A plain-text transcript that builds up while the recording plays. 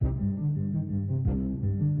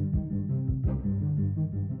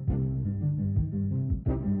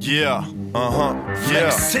Yeah,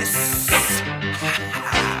 Flexis.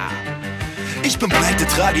 Ich bin pleite,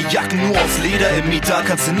 trage Jacken nur aus Leder im Mieter.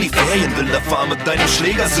 Kannst in die Ferienvilla fahren mit deinem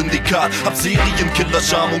Schlägersyndikat. Hab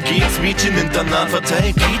Serienkillercharme und geh ins Mädcheninternat.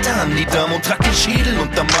 Verteil Kita an die Damen und trag den Schädel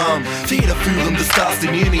unterm Arm. Federführende Stars, die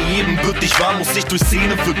mir nie jedem wirklich warm. Muss dich durch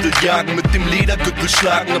Szeneviertel jagen, mit dem Ledergürtel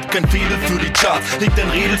schlagen. Hab kein Fädel für die Charts, leg dein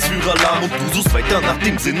Redelsführer lahm. Und du suchst weiter nach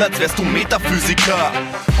dem Sinn, als wärst du Metaphysiker.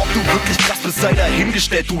 Ob du wirklich krass bist, sei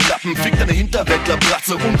dahingestellt, du Lappen. Fick deine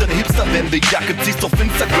Hinterwäldlerbratze und deine Hipster-Wendejacke. Ziehst auf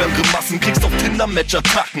Instagram Grimassen, klickst auf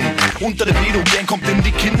Tinder-Match-Attacken. Unter der Pedo-Gang kommt in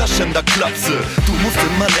die Kinderschänder-Klapse. Du musst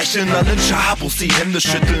immer lächeln, an den Schabos die Hände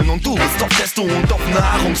schütteln. Und du bist auf Testo und auf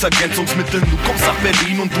Nahrungsergänzungsmitteln. Du kommst nach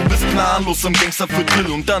Berlin und du bist planlos im Gangsterviertel.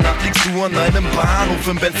 Und danach liegst du an einem Bahnhof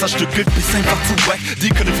im Benzer-Stückel. Bist einfach zu wack, dir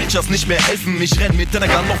können Features nicht mehr helfen. Ich renn mit deiner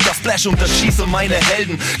Gun auf das Splash und erschieße meine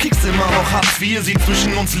Helden. Kriegst immer noch Hartz IV, sieh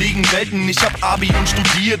zwischen uns liegen Welten. Ich hab Abi und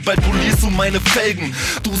studiert, bald polierst du meine Felgen.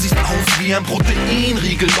 Du siehst aus wie ein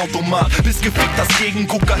Proteinriegelautomat. Bist gefickt, hast gegen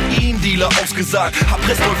Kokain-Dealer ausgesagt. Hab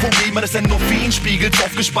Resteuphorie meines Endorphinspiegels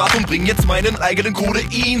aufgespart und bring jetzt meinen eigenen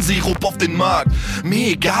Codein-Sirup auf den Markt.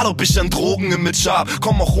 Mir egal, ob ich an Drogen-Image hab.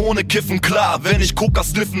 Komm auch ohne Kiffen klar, wenn ich Coca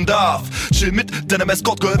sniffen darf. Chill mit deinem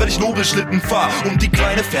Escort-Girl, wenn ich Nobelschlitten fahr. Und die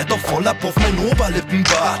Kleine fährt doch voll ab auf mein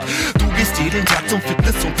Oberlippenbart. Du gehst jeden Tag zum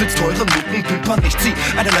Fitness und willst teuren Luttenpimpern. Ich zieh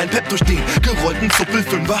eine Line-Pep durch den gerollten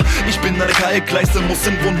Zuppelfünfer. Ich bin eine Kalkleiste, muss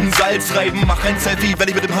in Wunden Salz reiben. Mach ein Selfie, wenn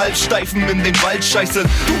ich mit dem Halssteifen in den Wald scheiße.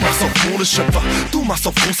 Du machst auf Modeschöpfer, du machst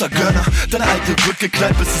auf großer Gönner. Deine Alte wird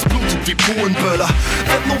gekleidet, bis es blutet wie Polenböller.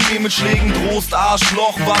 Wenn du mir mit Schlägen drohst,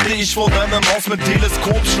 Arschloch, warte ich vor deinem Haus mit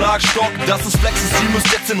Teleskop, Schlagstock. Das ist Flexis, ihr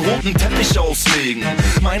müsst jetzt den roten Teppich auslegen.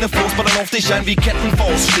 Meine Flows ballern auf dich ein wie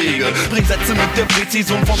Kettenfaustschläge. Bring Sätze mit der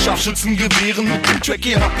Präzision von Scharfschützengewehren. Mit dem Track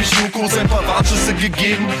hier hab ich Nukos ein paar Warnschüsse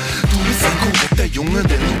gegeben. Du bist ein korrekter Junge,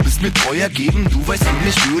 denn du bist mir treu ergeben. Du weißt für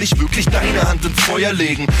mich, würde ich wirklich deine Hand ins Feuer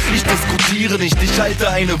legen. Ich diskutiere nicht, ich halte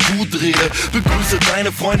eine Wutrede. Begrüße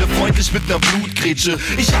deine Freunde freundlich mit ner Blutgrätsche.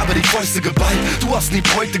 Ich habe die Fäuste geballt, du hast nie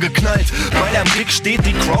Beute geknallt. Bei deinem Gig steht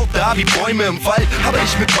die Crowd da wie Bäume im Wald. Habe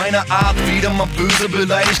dich mit meiner Art wieder mal böse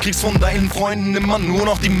beleidigt. Kriegst von deinen Freunden immer nur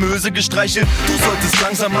noch die Möse gestreichelt. Du solltest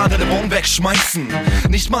langsam mal deine Bon wegschmeißen.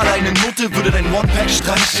 Nicht mal eine Nutte würde dein One-Pack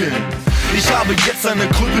streicheln. Ich habe jetzt eine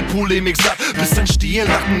Krüppelpolemik satt. Bist ein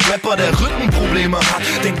Stielnacken-Rapper, der Rückenprobleme hat.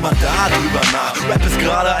 Denk mal darüber nach. Rap ist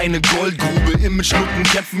gerade eine Goldgrube. Image-Nutten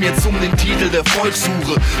kämpfen jetzt um den Titel der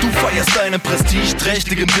Volkshure. Du feierst deine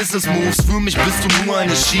prestigeträchtigen Business-Moves. Für mich bist du nur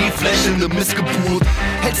eine schief lächelnde Missgeburt.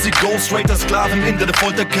 Hältst die Ghostwriter-Sklaven hinter der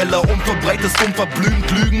Folterkeller und verbreitest unverblümt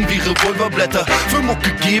Lügen wie Revolverblätter. Für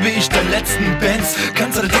Mucke gebe ich deinen letzten Bands.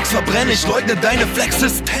 Kannst deine Text verbrennen, ich leugne deine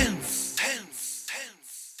Flexistenz.